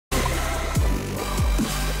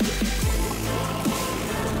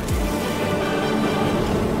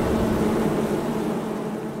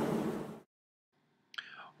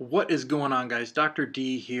What is going on, guys? Dr.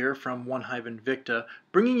 D here from OneHive Invicta,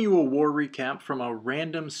 bringing you a war recap from a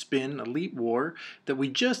random spin elite war that we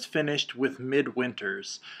just finished with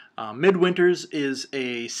Midwinters. Midwinters is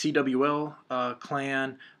a CWL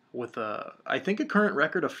clan with I think a current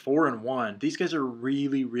record of 4-1. These guys are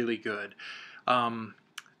really, really good.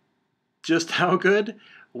 Just how good?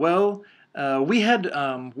 Well, we had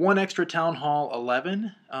one extra Town Hall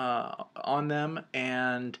 11 on them,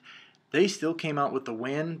 and they still came out with the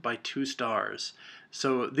win by 2 stars.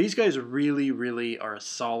 So these guys really, really are a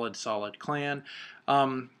solid clan.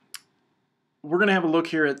 We're going to have a look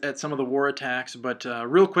here at some of the war attacks, but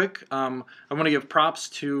real quick, I want to give props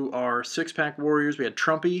to our 6-pack warriors. We had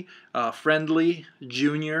Trumpy, Friendly,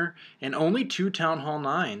 Junior, and only 2 Town Hall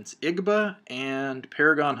 9s, Igba and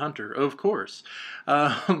Paragon Hunter, of course.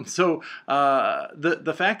 The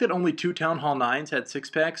fact that only 2 Town Hall 9s had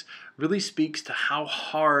 6-packs really speaks to how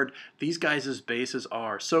hard these guys' bases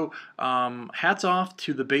are. So hats off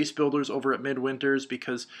to the base builders over at Midwinters,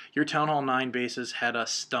 because your Town Hall 9 bases had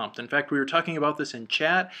us stumped. In fact, we were talking about this in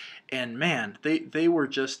chat, and man, they were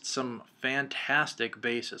just some fantastic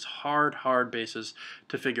bases, hard bases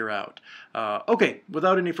to figure out. Okay,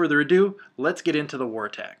 without any further ado, let's get into the war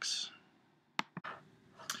attacks.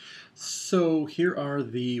 So here are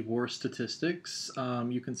the war statistics.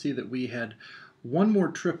 You can see that we had one more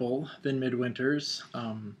triple than Midwinters.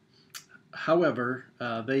 However,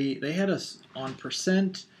 they had us on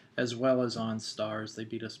percent as well as on stars. They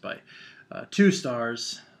beat us by 2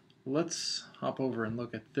 stars. Let's hop over and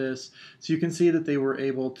look at this. So you can see that they were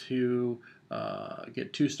able to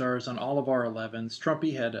get 2 stars on all of our 11s.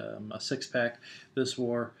 Trumpy had a 6-pack this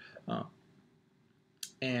war.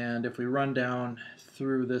 And if we run down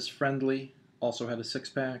through this, Friendly also had a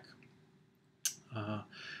 6-pack.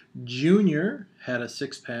 Junior had a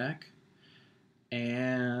 6-pack.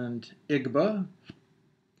 And Igba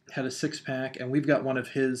had a 6-pack, and we've got one of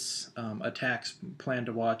his attacks planned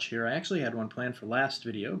to watch here. I actually had one planned for last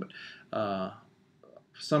video, but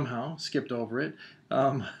somehow skipped over it.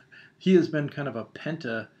 He has been kind of a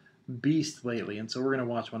penta beast lately, and so we're going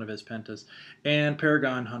to watch one of his pentas. And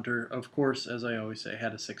Paragon Hunter, of course, as I always say,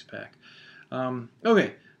 had a 6-pack.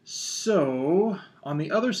 Okay, so on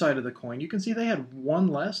the other side of the coin, you can see they had 1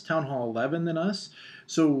 less Town Hall 11 than us.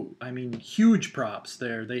 So, I mean, huge props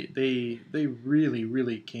there. They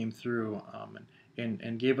really came through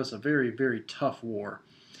and gave us a very tough war.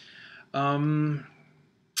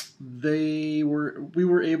 We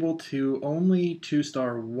were able to only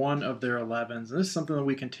 2-star one of their 11s. And this is something that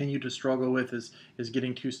we continue to struggle with, is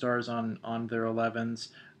getting 2 stars on their 11s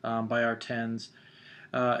by our 10s.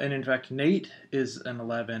 And in fact, Nate is an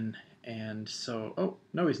 11. And so, oh,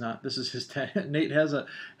 no, he's not. This is his 10. Nate has an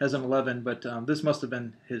 11, but this must have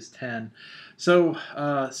been his 10. So,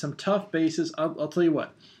 some tough bases. I'll tell you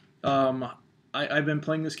what. I've been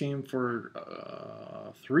playing this game for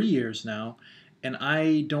 3 years now, and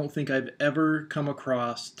I don't think I've ever come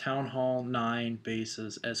across Town Hall 9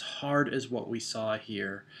 bases as hard as what we saw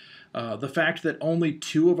here. The fact that only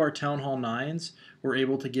 2 of our Town Hall 9s were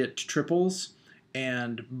able to get triples,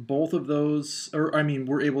 and both of those,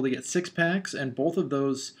 we're able to get 6-packs, and both of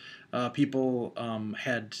those people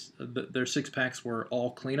had their 6-packs were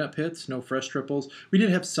all cleanup hits, no fresh triples. We did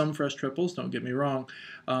have some fresh triples, don't get me wrong,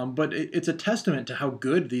 but it's a testament to how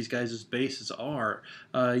good these guys' bases are.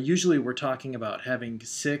 Usually we're talking about having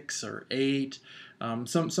 6 or 8,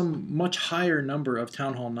 some much higher number of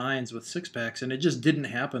Town Hall 9s with 6-packs, and it just didn't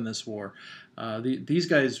happen this war. These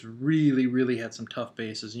guys really had some tough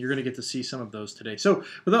bases, and you're going to get to see some of those today. So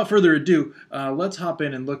without further ado, let's hop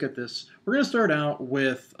in and look at this. We're going to start out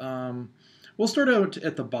with, we'll start out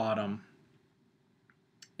at the bottom,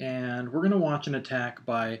 and we're going to watch an attack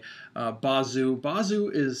by Bazoo.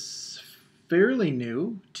 Bazoo is fairly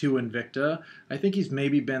new to Invicta. I think he's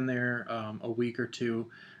maybe been there a week or 2,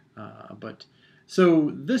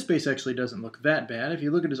 so this base actually doesn't look that bad. If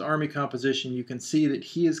you look at his army composition, you can see that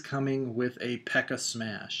he is coming with a P.E.K.K.A.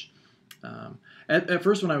 Smash. At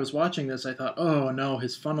first when I was watching this, I thought, oh no,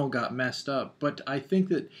 his funnel got messed up. But I think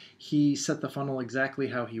that he set the funnel exactly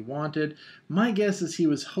how he wanted. My guess is he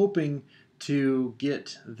was hoping to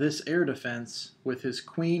get this air defense with his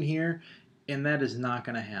queen here, and that is not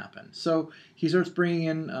going to happen. So he starts bringing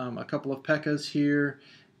in a couple of P.E.K.K.A.s here,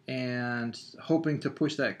 and hoping to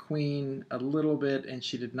push that queen a little bit, and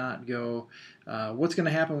she did not go. What's going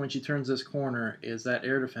to happen when she turns this corner is that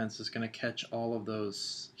air defense is going to catch all of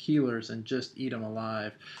those healers and just eat them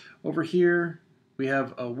alive. Over here, we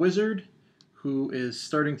have a wizard who is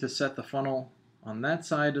starting to set the funnel on that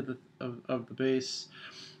side of the base.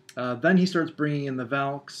 Then he starts bringing in the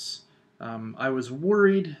Valks. I was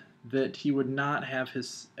worried that he would not have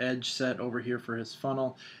his edge set over here for his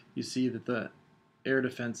funnel. You see that the air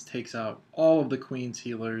defense takes out all of the queen's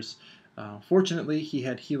healers. Fortunately, he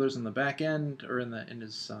had healers in the back end, or in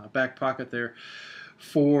his back pocket there,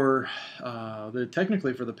 for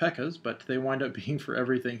technically for the P.E.K.K.A.s, but they wind up being for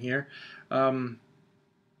everything here.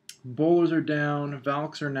 Bowlers are down,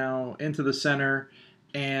 Valks are now into the center,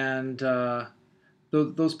 and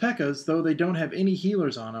those P.E.K.K.A.s, though they don't have any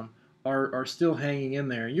healers on them, are still hanging in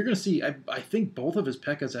there. You're going to see, I think both of his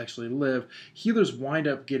P.E.K.K.A.s actually live. Healers wind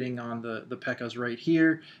up getting on the P.E.K.K.A.s right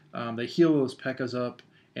here. They heal those P.E.K.K.A.s up,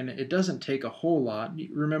 and it doesn't take a whole lot.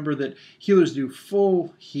 Remember that healers do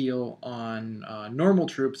full heal on normal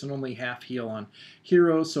troops and only half heal on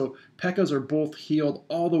heroes, so P.E.K.K.A.s are both healed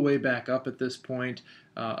all the way back up at this point.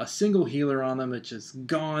 A single healer on them that's just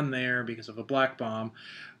gone there because of a black bomb.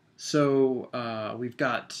 So we've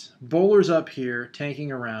got bowlers up here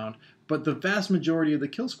tanking around, but the vast majority of the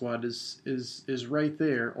kill squad is right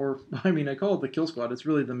there. Or, I mean, I call it the kill squad. It's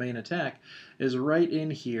really the main attack, is right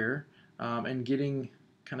in here and getting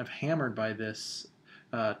kind of hammered by this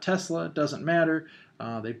Tesla. Doesn't matter.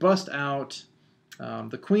 They bust out.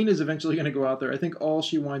 The queen is eventually going to go out there. I think all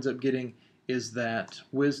she winds up getting is that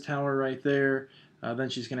whiz tower right there. Then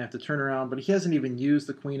she's going to have to turn around, but he hasn't even used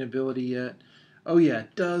the queen ability yet. Oh yeah,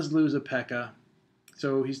 does lose a P.E.K.K.A.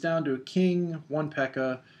 So he's down to a king, one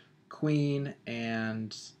P.E.K.K.A., queen,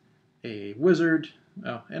 and a wizard,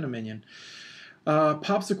 and a minion.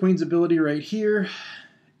 Pops the queen's ability right here,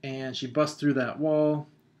 and she busts through that wall.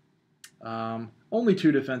 Only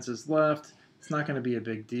 2 defenses left. It's not going to be a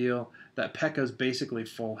big deal. That P.E.K.K.A. is basically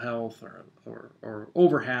full health, or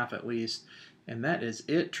over half at least. And that is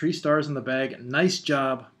it. 3 stars in the bag. Nice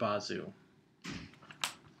job, Bazoo.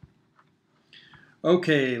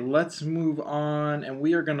 Okay, let's move on, and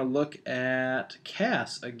we are going to look at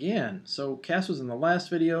Cass again. So Cass was in the last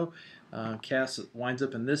video. Cass winds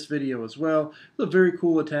up in this video as well. It's a very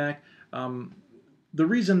cool attack. The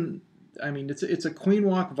reason, I mean, it's a Queen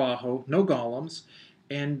Walk Vaho, no golems.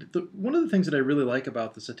 And one of the things that I really like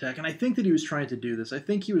about this attack, and I think that he was trying to do this, I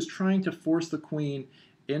think he was trying to force the queen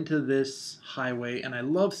into this highway, and I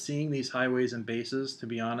love seeing these highways and bases, to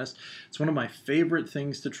be honest. It's one of my favorite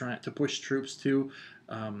things to try to push troops to.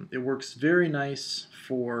 It works very nice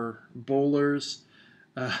for bowlers.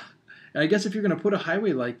 And I guess if you're going to put a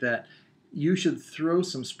highway like that, you should throw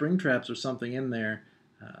some spring traps or something in there.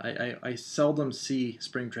 I seldom see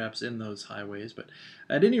spring traps in those highways, but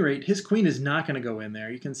at any rate, his queen is not going to go in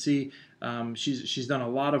there. You can see she's done a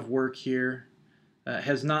lot of work here.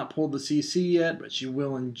 Has not pulled the CC yet, but she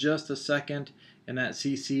will in just a second, and that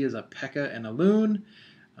CC is a P.E.K.K.A. and a loon.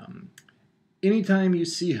 Anytime you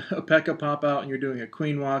see a P.E.K.K.A. pop out and you're doing a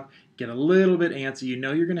queen walk, get a little bit antsy. You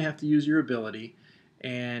know you're going to have to use your ability,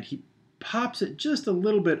 and he pops it just a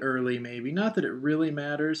little bit early, maybe. Not that it really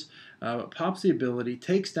matters, but pops the ability,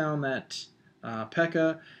 takes down that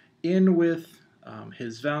P.E.K.K.A. in with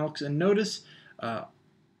his Valks, and notice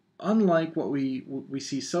unlike what we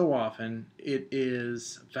see so often, it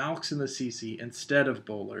is Valks in the CC instead of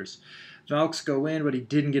bowlers. Valks go in, but he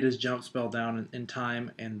didn't get his jump spell down in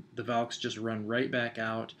time, and the Valks just run right back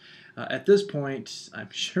out. At this point,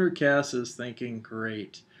 I'm sure Cass is thinking,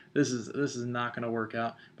 great, this is not going to work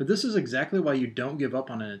out. But this is exactly why you don't give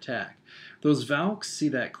up on an attack. Those Valks see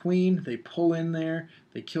that queen, they pull in there,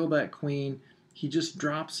 they kill that queen. He just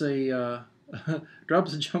drops a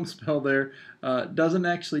drops a jump spell there. Doesn't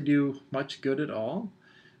actually do much good at all.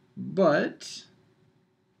 But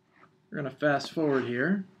we're going to fast forward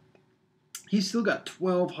here. He's still got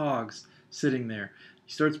 12 hogs sitting there.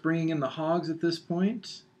 He starts bringing in the hogs at this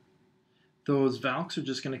point. Those Valks are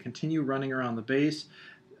just going to continue running around the base.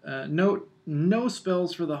 Note, no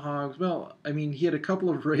spells for the hogs. Well, I mean, he had a couple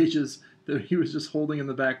of rages that he was just holding in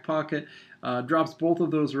the back pocket. Drops both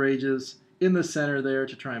of those rages in the center there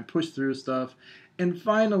to try and push through stuff. And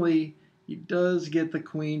finally, he does get the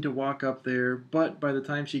queen to walk up there, but by the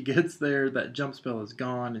time she gets there, that jump spell is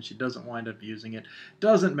gone, and she doesn't wind up using it.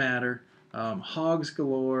 Doesn't matter. Hogs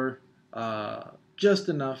galore. Just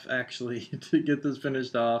enough, actually, to get this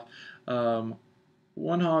finished off. 1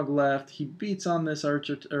 hog left. He beats on this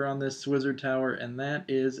archer, or on this wizard tower, and that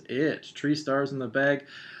is it. 3 stars in the bag.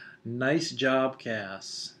 Nice job,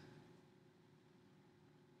 Cass.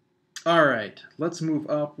 Alright, let's move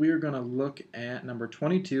up. We are going to look at number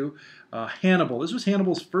 22, Hannibal. This was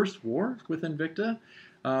Hannibal's first war with Invicta,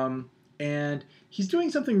 and he's doing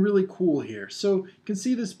something really cool here. So you can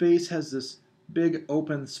see this base has this big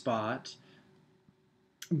open spot,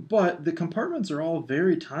 but the compartments are all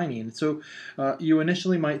very tiny, and so you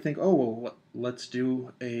initially might think, oh, well, let's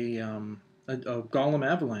do a golem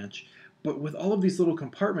avalanche. But with all of these little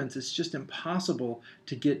compartments, it's just impossible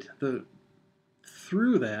to get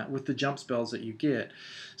through that with the jump spells that you get.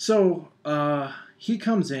 So he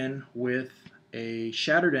comes in with a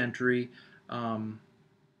Shattered Entry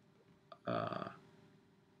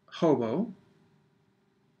hobo,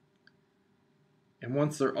 and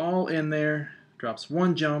once they're all in there, drops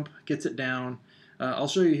one jump, gets it down. I'll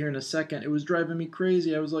show you here in a second. It was driving me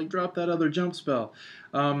crazy. I was like, drop that other jump spell.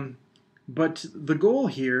 But the goal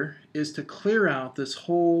here is to clear out this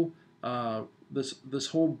whole this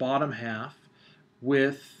whole bottom half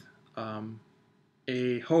with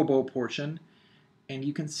a hobo portion. And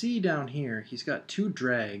you can see down here, he's got 2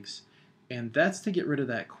 drags, and that's to get rid of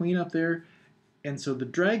that queen up there. And so the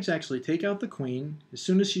drags actually take out the queen. As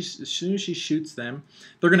soon as she shoots them,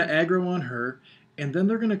 they're going to aggro on her, and then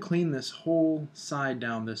they're going to clean this whole side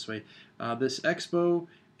down this way. This Expo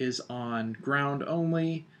is on ground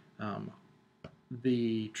only.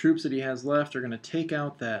 The troops that he has left are going to take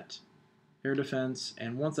out that air defense,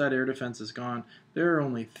 and once that air defense is gone, there are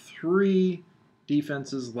only 3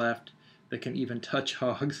 defenses left that can even touch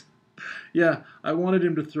hogs. Yeah, I wanted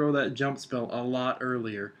him to throw that jump spell a lot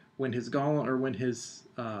earlier, when his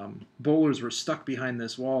bowlers were stuck behind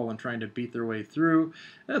this wall and trying to beat their way through.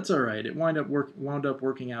 That's all right. It wound up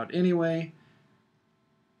working out anyway.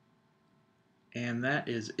 And that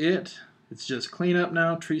is it. It's just clean up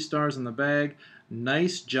now. Tree stars in the bag.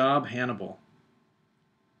 Nice job, Hannibal.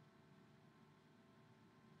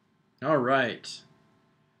 All right.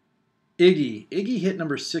 Iggy. Iggy hit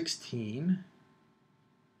number 16.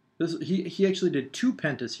 He actually did 2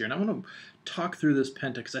 pentas here, and I'm going to talk through this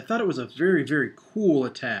penta because I thought it was a very, very cool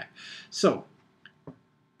attack. So,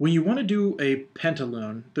 when you want to do a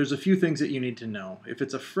pentaloon, there's a few things that you need to know. If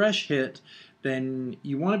it's a fresh hit, then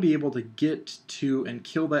you want to be able to get to and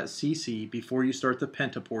kill that CC before you start the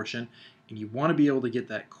penta portion, and you want to be able to get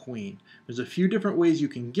that queen. There's a few different ways you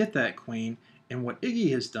can get that queen, and what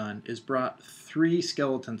Iggy has done is brought 3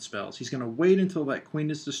 skeleton spells. He's going to wait until that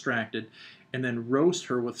queen is distracted, and then roast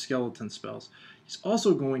her with skeleton spells. He's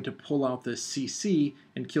also going to pull out this CC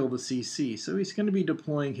and kill the CC. So he's going to be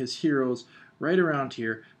deploying his heroes right around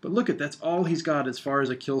here. But look that's all he's got as far as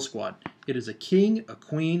a kill squad. It is a king, a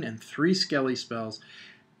queen, and 3 skelly spells,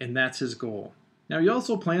 and that's his goal. Now he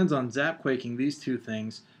also plans on zap-quaking these 2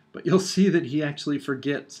 things, but you'll see that he actually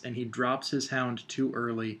forgets and he drops his hound too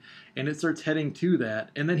early, and it starts heading to that,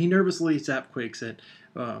 and then he nervously zap-quakes it.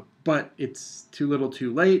 But it's too little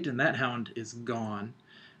too late, and that hound is gone.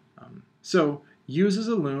 So uses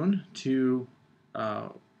a loon to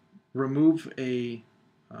remove a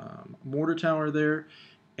mortar tower there,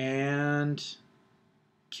 and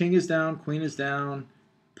king is down, queen is down,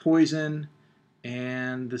 poison,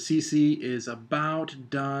 and the CC is about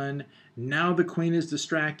done. Now the queen is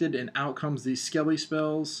distracted, and out comes these skelly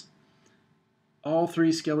spells. All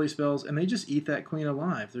 3 skelly spells, and they just eat that queen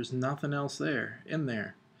alive. There's nothing else in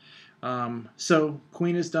there. So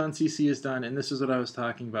queen is done, CC is done, and this is what I was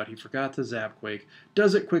talking about. He forgot to Zapquake.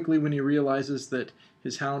 Does it quickly when he realizes that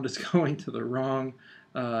his hound is going to the wrong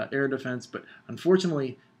air defense, but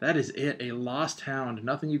unfortunately that is it, a lost hound.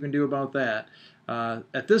 Nothing you can do about that.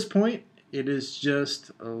 At this point, it is just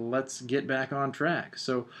let's get back on track.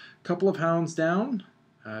 So a couple of hounds down,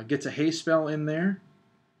 gets a haste spell in there.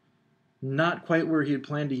 Not quite where he had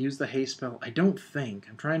planned to use the haste spell, I don't think.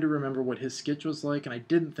 I'm trying to remember what his sketch was like, and I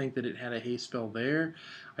didn't think that it had a haste spell there.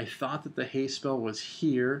 I thought that the haste spell was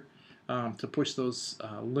here to push those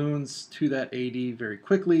loons to that AD very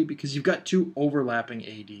quickly, because you've got 2 overlapping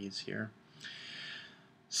ADs here.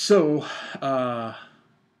 So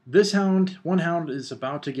this hound, one hound is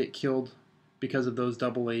about to get killed because of those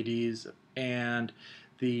double ADs, and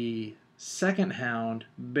the second hound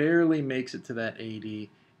barely makes it to that AD,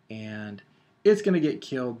 and it's going to get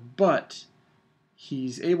killed, but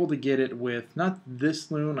he's able to get it with, not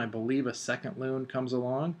this loon, I believe a second loon comes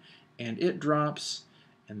along, and it drops,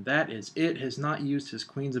 and that is it. Has not used his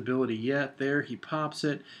queen's ability yet. There, he pops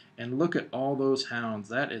it, and look at all those hounds.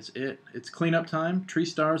 That is it. It's cleanup time. Tree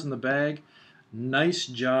stars in the bag. Nice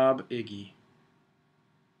job, Iggy.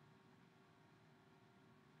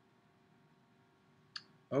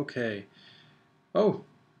 Okay. Oh.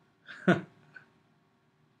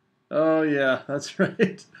 Oh, yeah, that's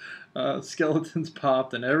right. Skeletons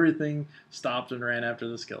popped, and everything stopped and ran after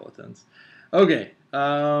the skeletons. Okay,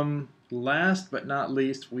 last but not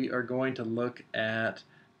least, we are going to look at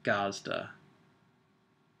Gazda.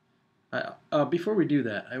 Before we do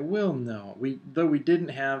that, I will know, though we didn't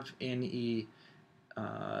have any...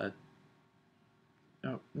 no,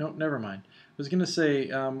 never mind. was going to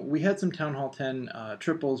say we had some Town Hall 10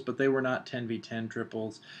 triples, but they were not 10v10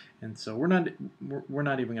 triples, and so we're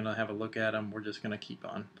not even going to have a look at them. We're just going to keep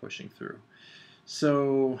on pushing through.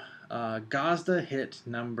 So Gazda hit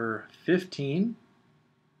number 15.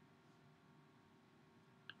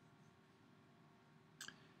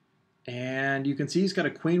 And you can see he's got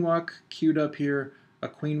a Queen Walk queued up here, a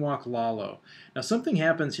Queen Walk Lalo. Now something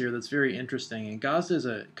happens here that's very interesting, and Gazda is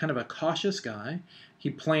a kind of a cautious guy. He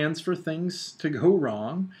plans for things to go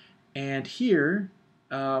wrong, and here,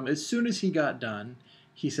 as soon as he got done,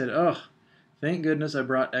 he said, "Oh, thank goodness I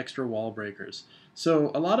brought extra wall breakers."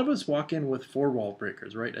 So a lot of us walk in with 4 wall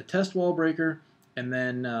breakers, right? A test wall breaker, and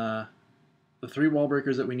then the 3 wall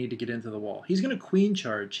breakers that we need to get into the wall. He's going to queen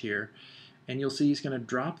charge here, and you'll see he's going to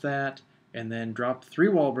drop that, and then drop 3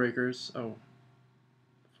 wall breakers,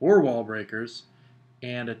 4 wall breakers,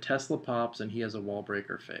 and a Tesla pops, and he has a wall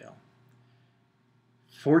breaker fail.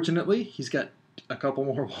 Fortunately, he's got a couple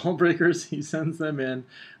more wall breakers. He sends them in.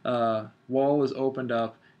 Wall is opened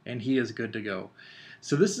up, and he is good to go.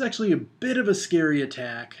 So this is actually a bit of a scary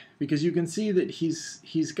attack because you can see that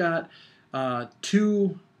he's got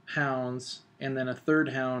 2 hounds and then a 3rd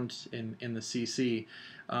hound in the CC.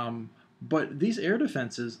 But these air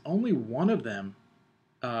defenses, only one of them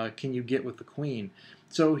can you get with the queen.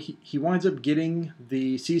 So he winds up getting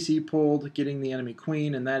the CC pulled, getting the enemy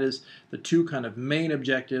queen, and that is the 2 kind of main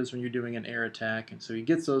objectives when you're doing an air attack. And so he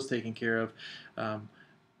gets those taken care of.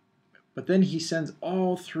 But then he sends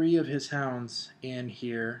all 3 of his hounds in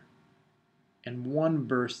here, and 1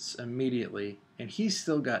 bursts immediately. And he's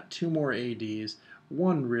still got 2 more ADs,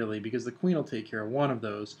 1 really, because the queen will take care of 1 of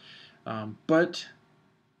those. But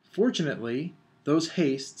fortunately, those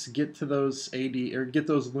hastes get to those get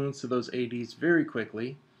those loons to those ADs very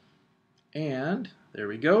quickly. And there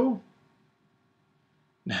we go.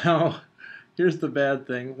 Now, here's the bad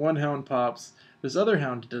thing. 1 hound pops. This other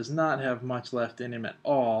hound does not have much left in him at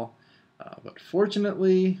all. But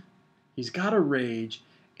fortunately, he's got a rage.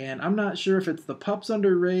 And I'm not sure if it's the pups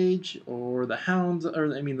under rage or the hounds,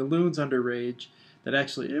 or I mean the loons under rage. That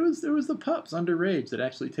actually, it was the pups under rage that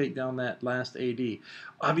actually take down that last AD.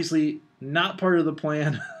 Obviously, not part of the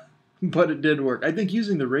plan, but it did work. I think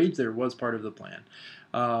using the rage there was part of the plan.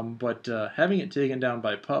 But having it taken down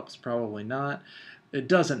by pups, probably not. It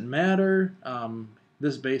doesn't matter.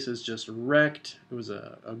 This base is just wrecked. It was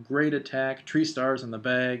a great attack. 3 stars in the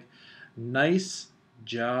bag. Nice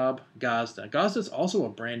job, Gazda. Gazda's also a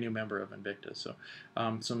brand new member of Invicta. So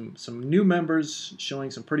some new members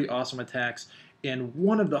showing some pretty awesome attacks in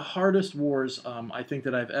one of the hardest wars I think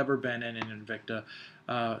that I've ever been in Invicta.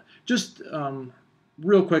 Just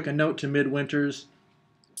real quick, a note to Midwinters.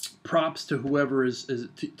 Props to whoever is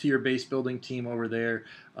to your base building team over there.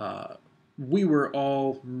 We were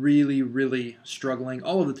all really, really struggling.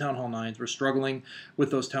 All of the Town Hall 9s were struggling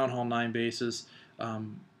with those Town Hall 9 bases.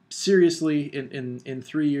 Seriously, in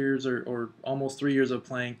 3 years or almost 3 years of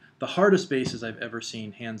playing, the hardest bases I've ever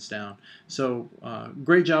seen, hands down. So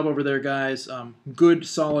great job over there, guys. Good,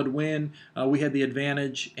 solid win. We had the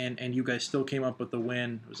advantage, and you guys still came up with the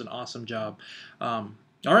win. It was an awesome job. All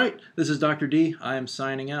right, this is Dr. D. I am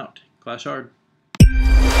signing out. Clash hard.